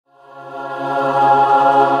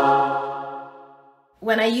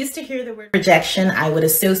When I used to hear the word rejection, I would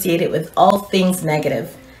associate it with all things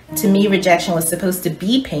negative. To me, rejection was supposed to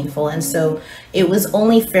be painful, and so it was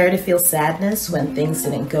only fair to feel sadness when things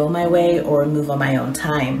didn't go my way or move on my own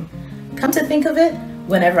time. Come to think of it,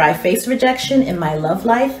 whenever I face rejection in my love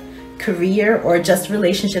life, career, or just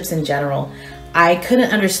relationships in general, I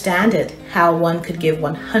couldn't understand it, how one could give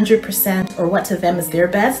 100% or what to them is their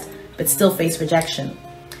best, but still face rejection.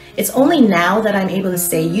 It's only now that I'm able to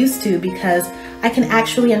stay used to because I can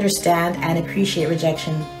actually understand and appreciate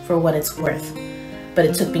rejection for what it's worth. But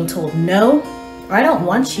it took being told no, or I don't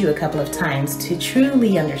want you a couple of times to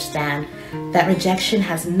truly understand that rejection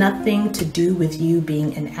has nothing to do with you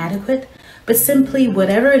being inadequate, but simply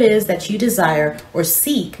whatever it is that you desire or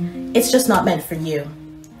seek, it's just not meant for you.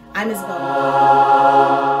 I'm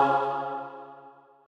Izabel.